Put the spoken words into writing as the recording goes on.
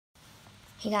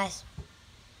Hey guys,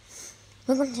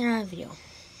 welcome to another video,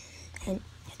 and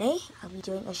today I'll be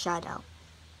doing a shout out.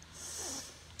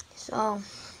 So,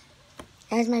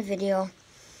 here's my video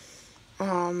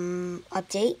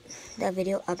update, the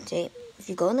video update. If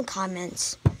you go in the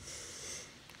comments,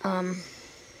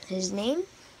 his name,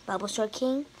 Bulbasaur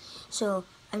King, so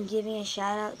I'm giving a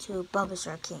shout out to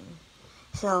Bulbasaur King.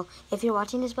 So, if you're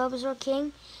watching this Bulbasaur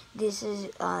King, this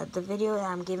is the video that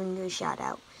I'm giving you a shout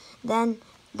out.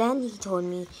 Then he told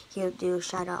me he would do a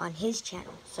shout out on his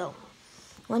channel. So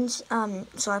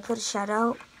so I put a shout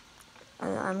out.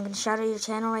 I'm gonna shout out your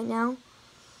channel right now.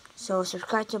 So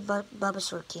subscribe to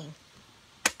Bulbasaur King.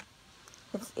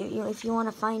 If you want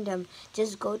to find him,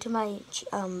 just go to my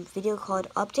video called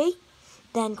Update.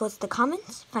 Then go to the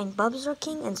comments, find Bulbasaur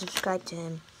King, and subscribe to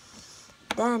him.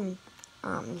 Then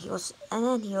he'll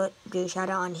do a shout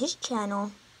out on his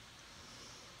channel.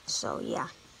 So yeah,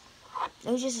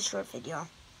 it was just a short video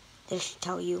to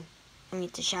tell you.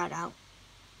 To shout out.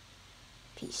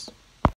 Peace.